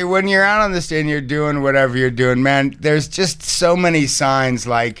 See, when you're out on the stage and you're doing whatever you're doing, man, there's just so many signs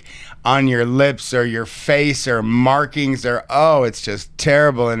like on your lips or your face or markings or, it's just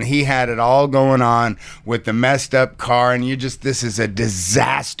terrible. And he had it all going on with the messed up car, and this is a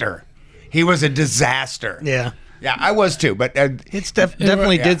disaster. He was a disaster. yeah. Yeah, I was too, but It's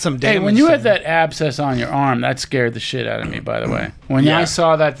definitely Yeah. did some damage. Hey, when you had there. that abscess on your arm, that scared the shit out of me, by the way. When Yeah. I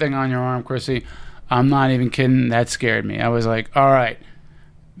saw that thing on your arm, Chrissy, I'm not even kidding, that scared me. I was like, all right,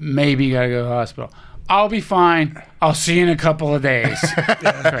 maybe you got to go to the hospital. I'll be fine. I'll see you in a couple of days.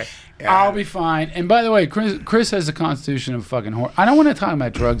 Right. I'll be fine. And by the way, Chris has the constitution of fucking horror. I don't want to talk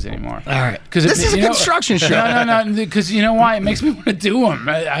about drugs anymore. All right. Because this is a construction show. No. Because you know why? It makes me want to do them.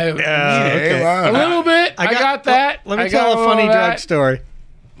 I need it. okay. wow. A little bit. I got that. Let me I tell got a funny little of drug that. story.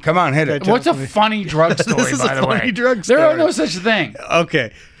 Come on, hit it. What's a funny drug story, This is by a the way? funny drug There are story. no such thing.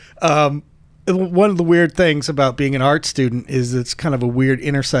 Okay. One of the weird things about being an art student is it's kind of a weird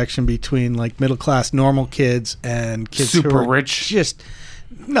intersection between like middle class normal kids and kids who Super are rich.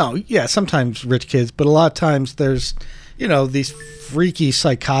 Sometimes rich kids, but a lot of times there's these freaky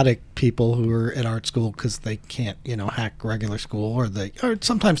psychotic people who are at art school because they can't hack regular school, or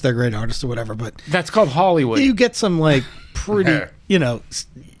sometimes they're great artists or whatever, but That's called Hollywood. you get some like pretty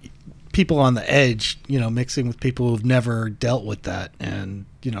people on the edge, mixing with people who've never dealt with that, and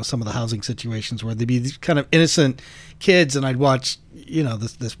some of the housing situations where they'd be these kind of innocent kids, and I'd watch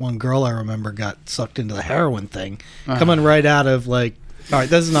this one girl I remember got sucked into the heroin thing, coming right out of like. All right,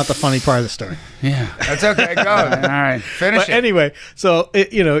 this is not the funny part of the story. Yeah. That's okay. Go. All right. Finish But it. anyway, so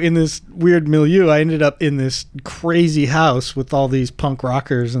in this weird milieu, I ended up in this crazy house with all these punk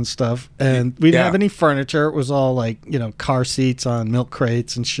rockers and stuff, and we didn't Yeah. have any furniture. It was all like car seats on milk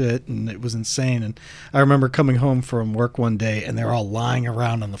crates and shit, and it was insane. And I remember coming home from work one day, and they were all lying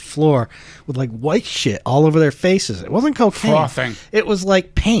around on the floor with like white shit all over their faces. It wasn't cocaine. Frothing. It was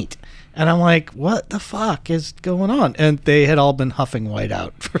like paint. And I'm like, what the fuck is going on? And they had all been huffing white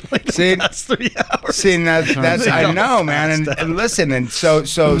out for like the past 3 hours. See, that's They I all know, man. passed And listen, and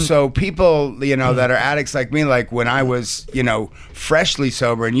so people, that are addicts like me, like when I was, freshly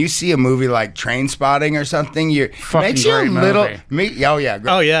sober, and you see a movie like Train Spotting or something, Fucking makes you a great little movie. Oh yeah.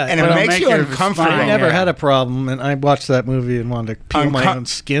 Oh, yeah. And It'll it makes make you your uncomfortable. spine- I never Yeah. had a problem, and I watched that movie and wanted to peel my own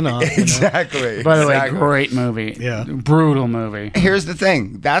skin off. Exactly. By the way, exactly. great movie. Yeah. Brutal movie. Here's the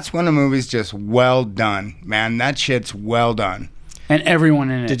thing. That's when a movie's just well done, man. That shit's well done. And everyone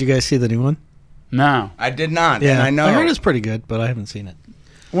in it. Did you guys see the new one? No. I did not, Yeah, and I know. I heard it's pretty good, but I haven't seen it.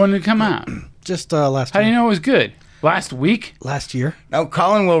 When did it come out? Just last How do year. you know it was good? Last week? Last year. No,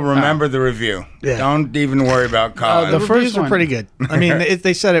 Colin will remember the review. Yeah. Don't even worry about Colin. the The first reviews are one- pretty good. I mean,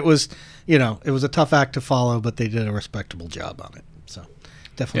 they said it was, it was a tough act to follow, but they did a respectable job on it. So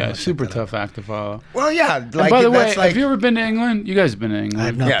definitely. Yeah, wanna check super that out. tough act to follow. Well, yeah. And by the way, have you ever been to England? You guys have been to England. I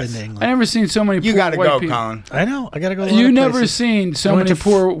have not Yes. been to I England. never seen so many you poor got to white go, people. Colin. I know. I got to go. A lot You of never places. seen so I went many to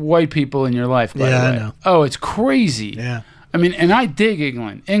poor white people in your life, by Yeah, the I way. know. Oh, it's crazy. Yeah. I mean, and I dig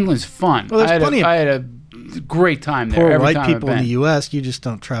England. England's fun. Well, there's plenty of I had a great time there. Poor every white time people I've in been. the U.S. You just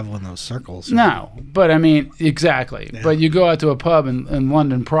don't travel in those circles. No, but I mean, exactly. Yeah. But you go out to a pub in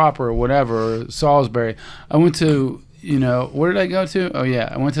London proper or whatever, or Salisbury. I went to, where did I go to? Oh, yeah.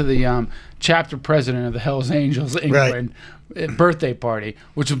 I went to the chapter president of the Hells Angels England birthday party,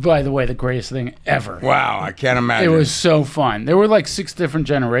 which was, by the way, the greatest thing ever. Wow, I can't imagine. It was so fun. There were like 6 different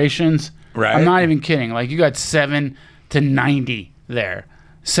generations. Right. I'm not even kidding. Like, you got 7 to 90 there.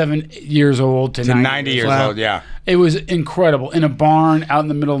 7 years old to 90 years Wow. old, yeah. It was incredible. In a barn out in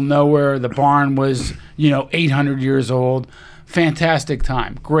the middle of nowhere. The barn was, 800 years old. Fantastic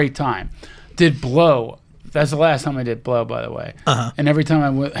time. Great time. Did blow. That's the last time I did blow, by the way. Uh-huh. And every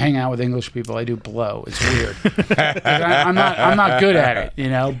time I hang out with English people, I do blow. It's weird. I'm not good at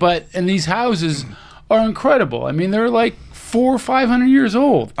it, But and these houses are incredible. I mean, they're like 400 or 500 years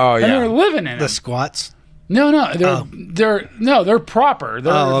old. Oh, yeah. And they're living in The them. squats. No, they're proper.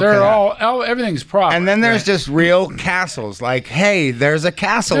 They're okay. they're all everything's proper. And then there's just real castles. Like, hey, there's a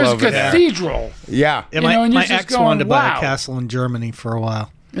castle there's over there. cathedral. Yeah. Yeah, You know, and my you're just ex wanted to buy going, a castle in Germany for a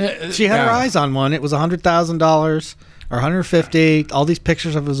while. Uh, She had her Yeah. eyes on one. It was $100,000 or $150,000. All these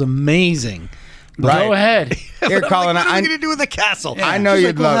pictures of it was amazing. Right. Go ahead. Here, Colin, what are I we gonna do with the castle? I know She's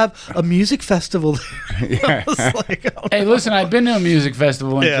you'd like, we'll love. have a music festival there. I was like, oh, Hey, listen, I've been to a music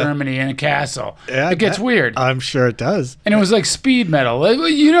festival in Yeah. Germany in a castle. yeah, It gets that- weird. I'm sure it does. And it was like speed metal. Like,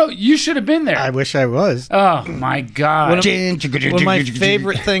 you should have been there. I wish I was. Oh, my God. One of my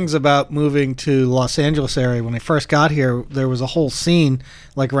favorite things about moving to Los Angeles area, when I first got here, there was a whole scene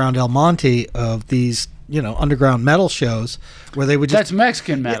like around El Monte of these, underground metal shows where they would just That's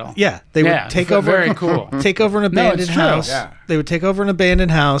Mexican metal. they would take over Very cool. take over an abandoned true. house. Yeah. They would take over an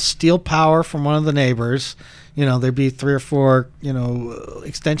abandoned house, steal power from one of the neighbors. There'd be 3 or 4,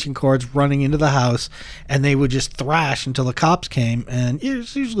 extension cords running into the house, and they would just thrash until the cops came. And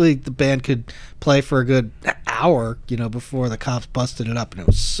usually the band could play for a good hour, before the cops busted it up. And it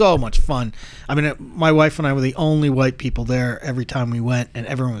was so much fun. I mean, my wife and I were the only white people there every time we went, and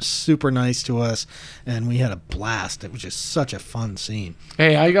everyone was super nice to us, and we had a blast. It was just such a fun scene.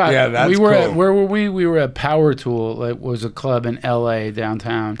 Hey, Yeah, that's we were cool. at, where were we? We were at Power Tool. It was a club in L.A.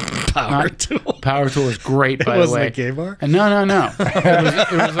 downtown. Power Tool. Power Tool is great, by It the wasn't way. a gay bar? And no.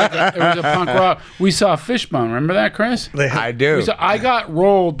 It was like a punk rock. We saw Fishbone. Remember that, Chris? I do. I got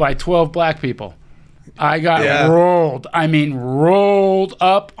rolled by 12 black people. I got Yeah. rolled. I mean, rolled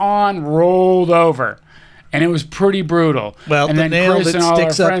up on, rolled over. And it was pretty brutal. Well, and the then nail Chris that and all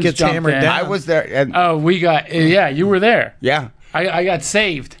sticks our up friends gets jumped hammered in. down. I was there, and Oh, we got, yeah, you were there. yeah, I got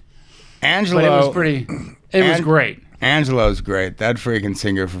saved. Angelo. But it was pretty, it was And- great. Angelo's great. That freaking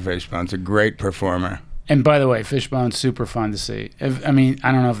singer for Fishbone's a great performer. And by the way, Fishbone's super fun to see. I don't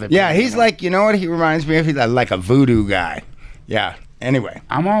know if they. Yeah, play he's it. like, you know what he reminds me of? He's like a voodoo guy. Yeah. Anyway,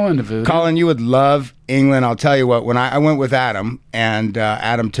 I'm all into voodoo. Colin, you would love England. I'll tell you what. When I went with Adam, and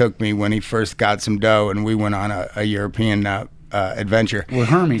Adam took me when he first got some dough, and we went on a European adventure. With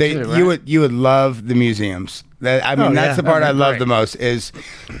Hermie, too, right? You would love the museums. That's yeah. the part That'd I be love great. the most is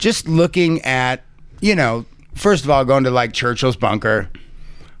just looking at, first of all, going to like Churchill's bunker.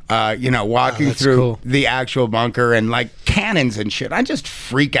 Walking that's through cool. the actual bunker and like cannons and shit. I just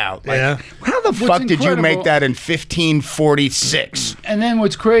freak out. Like, Yeah. how the fuck did you make incredible- that in 1546? And then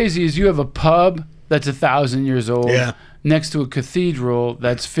what's crazy is you have a pub that's 1,000 years old. Yeah. Next to a cathedral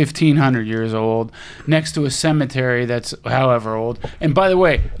that's 1,500 years old, next to a cemetery that's however old. And by the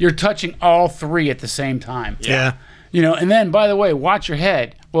way, you're touching all 3 at the same time. Yeah. And then, by the way, watch your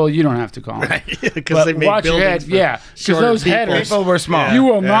head. Well, you don't have to call them. Because they But made watch your head, buildings for yeah. Because shorter those people. headers, People were small. you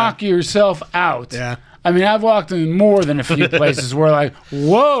will Yeah. knock yourself out. Yeah. I mean, I've walked in more than a few places where like,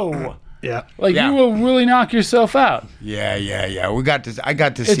 whoa. Yeah. Like, Yeah. you will really knock yourself out. Yeah. I got to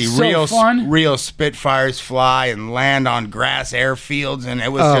It's see so fun. real Spitfires fly and land on grass airfields, and it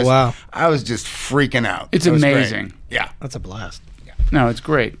was Oh, just, wow. I was just freaking out. It's It was great. amazing. Yeah. That's a blast. No, it's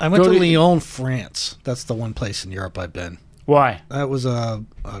great. I went Go to Lyon, France. That's the one place in Europe I've been. Why? That was a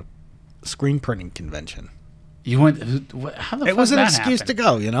screen printing convention. You went. How the fuck It was an that excuse happened? to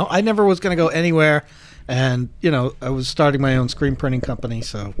go, you know. I never was going to go anywhere, and you know, I was starting my own screen printing company,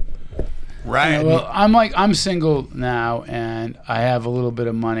 so Right. Yeah, well, I'm single now, and I have a little bit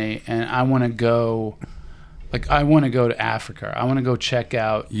of money, and I want to go. Like, I want to go to Africa. I want to go check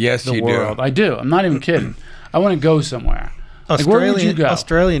out Yes, the you do. world. I do. I'm not even kidding. I want to go somewhere. Like, where would you go?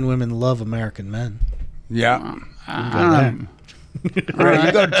 Australian women love American men. Yeah. I don't know. Ray,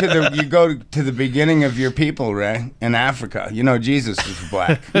 you go to the beginning of your people, Ray, in Africa. You know Jesus was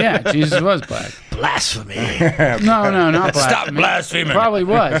black. Yeah, Jesus was black. Blasphemy. No, not black. Stop blaspheming. Probably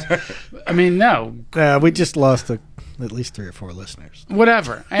was. I mean, no. We just lost at least 3 or 4 listeners.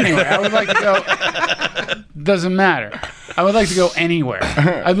 Whatever. Anyway, I would like to go. Doesn't matter. I would like to go anywhere.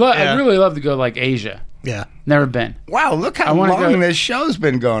 I'd really love to go like Asia. Yeah. Never been. Wow, look how wanna long go- this show's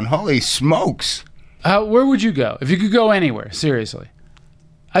been going. Holy smokes. Where would you go if you could go anywhere? Seriously,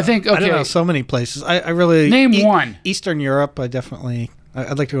 I think. Okay, I don't know, so many places. I really Name one. Eastern Europe. I'd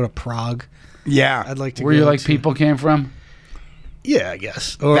like to go to Prague. Yeah. I'd like to. Where go you like to, people came from? Yeah, I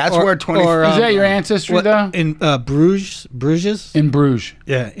guess. That's where 20 Is that your ancestry though? In Bruges? Bruges? In Bruges.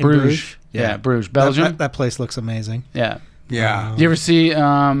 Yeah, in Bruges. Yeah, Bruges, Belgium. That place looks amazing. Yeah. Yeah. You ever see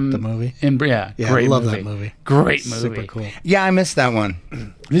the movie? Yeah, Yeah, great I love movie. that movie. Great movie. Super cool. Yeah, I missed that one.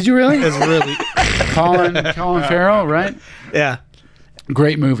 Did you really? It's really Colin Farrell, right? yeah.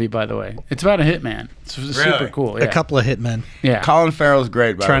 Great movie, by the way. It's about a hitman. It's super Really? cool. Yeah. A couple of hitmen Yeah. Colin Farrell's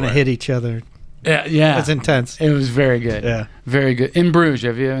great, by trying the to way. hit each other. Yeah. It's intense. It was very good. Yeah. Very good. In Bruges.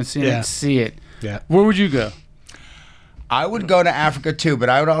 Have you ever seen Yeah. it? See it. Yeah. Where would you go? I would go to Africa too, but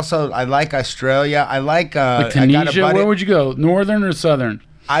I like Australia. I like Like I got a Tunisia? buddy- Where would you go? Northern or southern?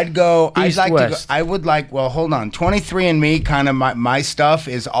 I'd East, like west? to go, I would like, well, hold on. 23andMe, kind of my stuff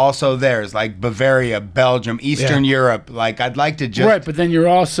is also theirs, like Bavaria, Belgium, Eastern Europe. Like, I'd like to just. Right, but then you're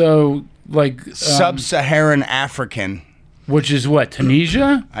also like Sub-Saharan African. which is what,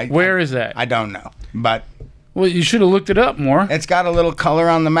 Tunisia? Where is that? I don't know. But Well, you should have looked it up more. it's got a little color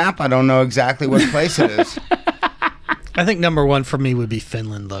on the map. I don't know exactly what place it is. I think number 1 for me would be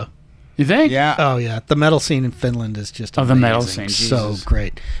Finland, though. You think? Yeah. Oh yeah, the metal scene in Finland is just Oh, the metal amazing. scene, so Jesus.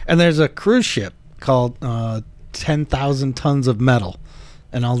 great. And there's a cruise ship called 10,000 Tons of Metal,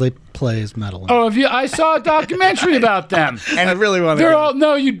 and all they play is metal. Oh, I saw a documentary about them. and I really want to. They're all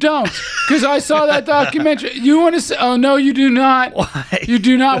no, you don't, because I saw that documentary. You want to say? Oh no, you do not. Why? You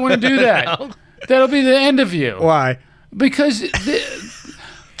do not want to do that. No. That'll be the end of you. Why? Because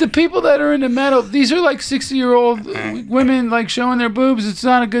the people that are into metal, these are like 60-year-old women like showing their boobs. It's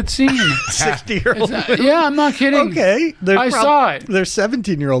not a good scene. 60-year-old. Yeah, I'm not kidding. Okay, I saw it. There's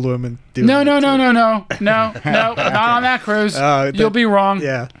 17-year-old women doing No, it, no, too. no, not on that cruise. You'll be wrong.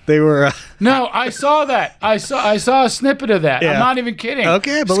 Yeah, they were. No, I saw that. I saw a snippet of that. Yeah. I'm not even kidding.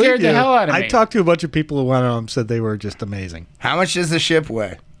 Okay, I believe Scared you. the hell out of me. I talked to a bunch of people who went on them, said they were just amazing. How much does the ship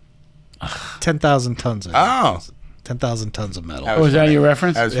weigh? 10,000 tons. I think. Oh. 10,000 tons of metal. Was that your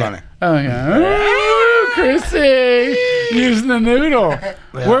reference? That was funny. Oh yeah. Ooh, Chrissy, using the noodle.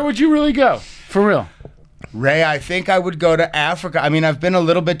 Where would you really go? For real? Ray, I think I would go to Africa. I mean, I've been a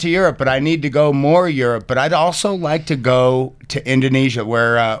little bit to Europe, but I need to go more Europe. But I'd also like to go to Indonesia,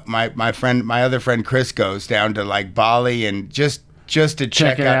 where my other friend Chris goes down to like Bali and just to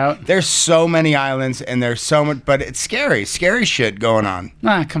check it out. There's so many islands and there's so much, but it's scary shit going on.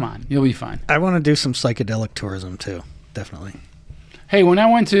 Nah, come on. You'll be fine. I want to do some psychedelic tourism too. Definitely. Hey, when I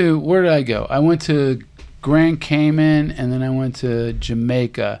went to, where did I go? I went to Grand Cayman, and then I went to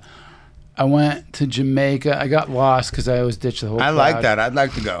Jamaica. I went to Jamaica. I got lost because I always ditch the whole I like crowd. that. I'd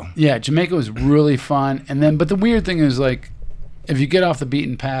like to go. Yeah, Jamaica was really fun. And then, but the weird thing is, like, if you get off the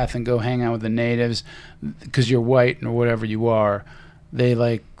beaten path and go hang out with the natives, because you're white or whatever you are, they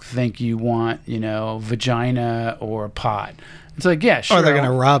like think you want, vagina or a pot. It's like, yeah, sure. Or they're going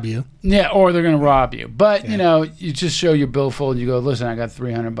to rob you. Yeah, or they're going to rob you. But, you just show your billfold. You go, listen, I got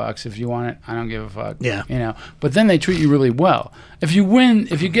 $300. If you want it, I don't give a fuck. Yeah. But then they treat you really well. If you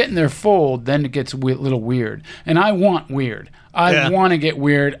get in their fold, then it gets a little weird. And I want weird. I want to get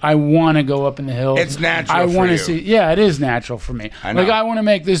weird. I want to go up in the hills. It's natural I for want to you. see. Yeah, it is natural for me. I know. Like, I want to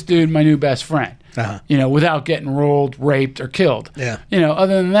make this dude my new best friend. Without getting rolled, raped, or killed. Yeah.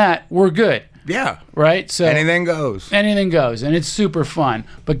 Other than that, we're good. Yeah. Right? So Anything goes. anything goes, and it's super fun.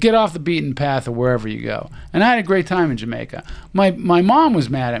 But get off the beaten path of wherever you go. And I had a great time in Jamaica. My mom was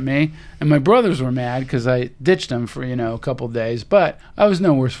mad at me, and my brothers were mad because I ditched them for a couple of days. But I was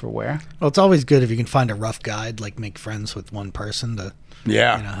no worse for wear. Well, it's always good if you can find a rough guide, like make friends with one person to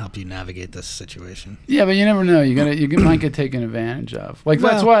help you navigate this situation. Yeah, but you never know. You might get taken advantage of. Like,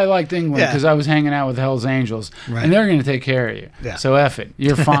 that's Well, why I liked England, because I was hanging out with Hell's Angels, Right. and they're going to take care of you. Yeah. So F it.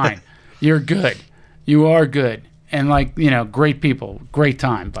 You're fine. You're good. You are good. And, like, you know, great people. Great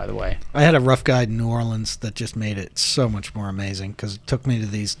time, by the way. I had a rough guide in New Orleans that just made it so much more amazing because it took me to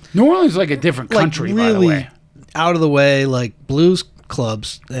these New Orleans is like a different country, really by the way. out of the way, like blues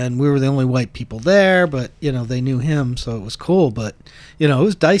clubs, and we were the only white people there, but, you know, they knew him, so it was cool. But, you know, it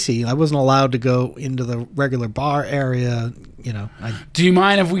was dicey. I wasn't allowed to go into the regular bar area. You know, Do you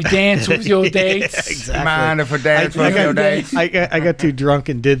mind if we dance with your dates? Yeah, exactly. Mind if we dance with your dates? I got too drunk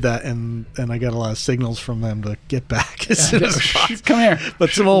and did that, and I got a lot of signals from them to get back as soon as possible. Come here. But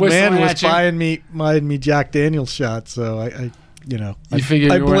some old Whistling man was at you. buying me Jack Daniel's shots, so I you know,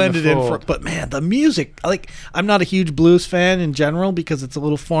 figured I you were in the blended in for. fold. But man, the music, like, I'm not a huge blues fan in general because it's a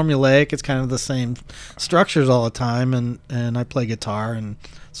little formulaic. It's kind of the same structures all the time, and I play guitar, and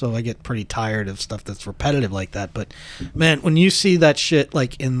so I get pretty tired of stuff that's repetitive like that. But man, when you see that shit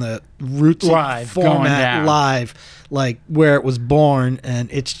like in the roots Live, going format down. live, like where it was born, and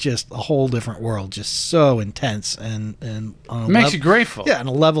it's just a whole different world, just so intense and on a Makes level, you grateful. yeah, on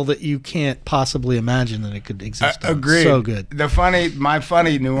a level that you can't possibly imagine that it could exist. on. Agreed. So good. My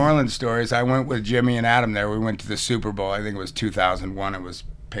funny New Orleans stories. I went with Jimmy and Adam there. We went to the Super Bowl. I think it was 2001. It was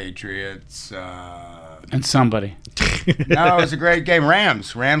Patriots. And somebody. No, it was a great game.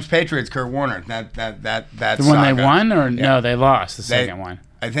 Rams, Patriots. Kurt Warner. That The one they won, or Yeah. no, they lost the second one.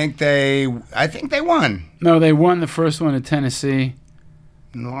 I think they won. No, they won the first one at Tennessee.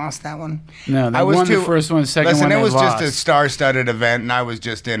 And lost that one. No, they I was won too- the first one. The second Listen, one it they was lost. just a star-studded event, and I was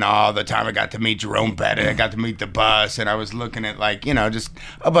just in awe all the time. I got to meet Jerome Bettis. I got to meet the bus, and I was looking at, like, you know, just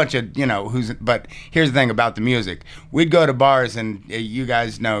a bunch of, you know, But here's the thing about the music. We'd go to bars, and you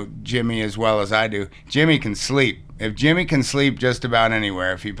guys know Jimmy as well as I do. Jimmy can sleep. If Jimmy can sleep just about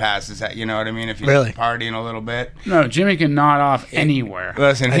anywhere, if he passes that, you know what I mean? If he's Really? partying a little bit. No, Jimmy can nod off anywhere.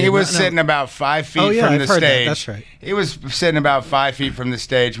 Listen, I he did was not know. sitting about 5 feet Oh, yeah, from I've the heard that. stage. That's right. He was sitting about 5 feet from the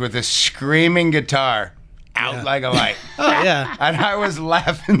stage with a screaming guitar out Yeah. like a light. Oh yeah. And I was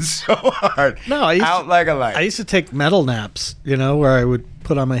laughing so hard. No, I used out to, like a light. I used to take metal naps, you know, where I would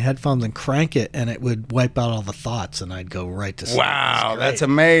put on my headphones and crank it, and it would wipe out all the thoughts, and I'd go right to sleep. Wow, It was that's great.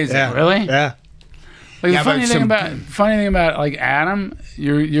 amazing. Yeah. Really? Yeah. Like, Yeah, the but funny thing about like Adam,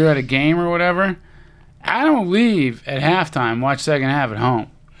 you're at a game or whatever. Adam will leave at halftime, watch second half at home.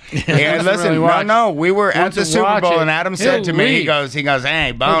 Yeah, Wants to listen, really watch. no, we were at Wants the to Super watch Bowl, it. and Adam said He'll to me, he leave. goes,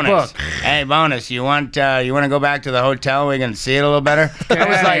 hey, bonus, book. hey, bonus, you want to go back to the hotel? We can see it a little better. I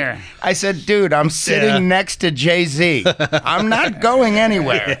was outta like, here. I said, dude, I'm sitting Yeah. next to Jay-Z. I'm not going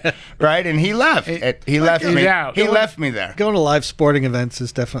anywhere, right? And he left. He left he's me. out. He left me there. Going to live sporting events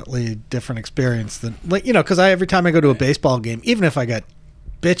is definitely a different experience than, like, you know, because every time I go to a baseball game, even if I got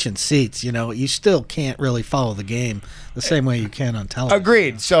bitchin' seats, you know, you still can't really follow the game the same way you can on television.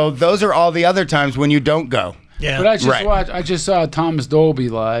 Agreed. So those are all the other times when you don't go. Yeah. But I just saw Thomas Dolby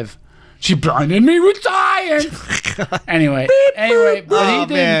live. She blinded me with science. anyway, but Oh, he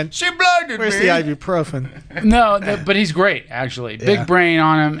did. man. She blinded Where's me. the ibuprofen? No, but he's great actually. Big Yeah. brain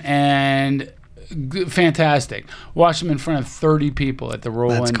on him and fantastic. Watched him in front of 30 people at the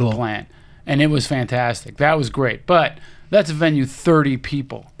Roland cool. plant, and it was fantastic. That was great. But that's a venue 30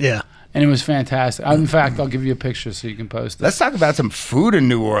 people, Yeah. and it was fantastic. In fact, I'll give you a picture so you can post it. Let's talk about some food in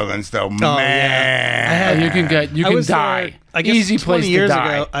New Orleans, though. yeah. Man. You can I was die. there, I guess Easy 20 place years to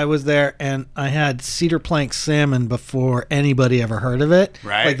die. ago, I was there, and I had cedar plank salmon before anybody ever heard of it.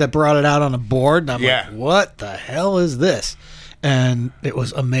 Right. Like, they brought it out on a board, and I'm Yeah. like, what the hell is this? And it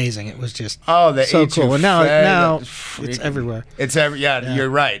was amazing. It was just Oh, so cool. And now That's it's freaking- everywhere. Yeah, you're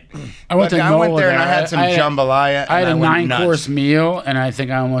right. I went But to I went NOLA there and I there. had some I had- jambalaya. I had a and went nuts. 9-course meal, and I think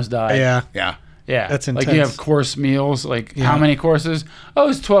I almost died. Yeah. Yeah. Yeah, That's Like you intense. have course meals. Like Yeah. how many courses? Oh,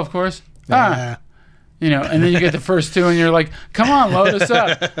 it's 12 course. Yeah. You know, and then you get the first two, and you're like, "Come on, load us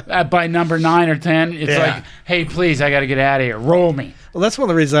up." By number 9 or 10, it's Yeah. like, "Hey, please, I got to get out of here. Roll me." Well, that's one of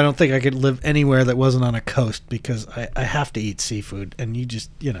the reasons I don't think I could live anywhere that wasn't on a coast, because I have to eat seafood, and you just,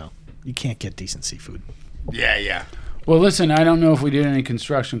 you know, you can't get decent seafood. Yeah. Well, listen, I don't know if we did any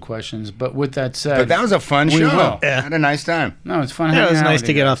construction questions, but with that said, But that was a fun We show. will. Yeah. I had a nice time. no, it's fun. Yeah, it hanging was out nice with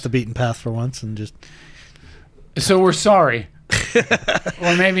to you get guys. off the beaten path for once and just. So we're sorry,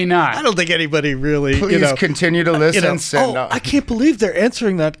 or maybe not. I don't think anybody really. Please you know, continue to listen. you know, Send I can't believe they're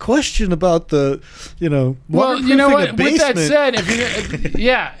answering that question about the, you know, Well, you know waterproofing what? a With that basement.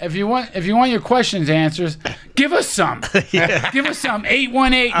 said, if you want your questions answers, give us some. Give us some.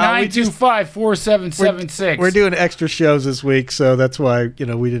 818-925-4776. We're doing extra shows this week, so that's why, you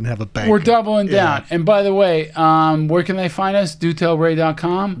know, we didn't have a bank. We're doubling Yeah. down. And by the way, where can they find us?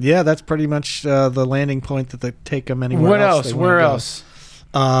 DoTellRay.com. Yeah, that's pretty much the landing point that they take them anywhere. What else? else? they wanna Where go. else?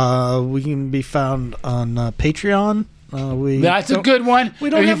 We can be found on Patreon. That's a good one. We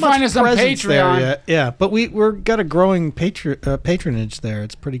don't if have you find much us on presence there Patreon. yet. Yeah, but we're got a growing patronage there.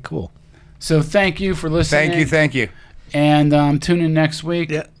 It's pretty cool. So thank you for listening. Thank you. And tune in next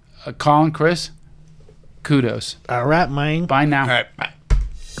week. Yeah. Colin, Chris, kudos. All right, man. Bye now. All right, bye.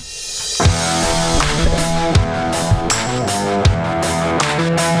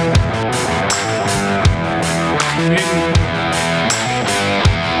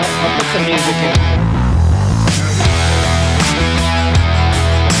 I'll put the music in.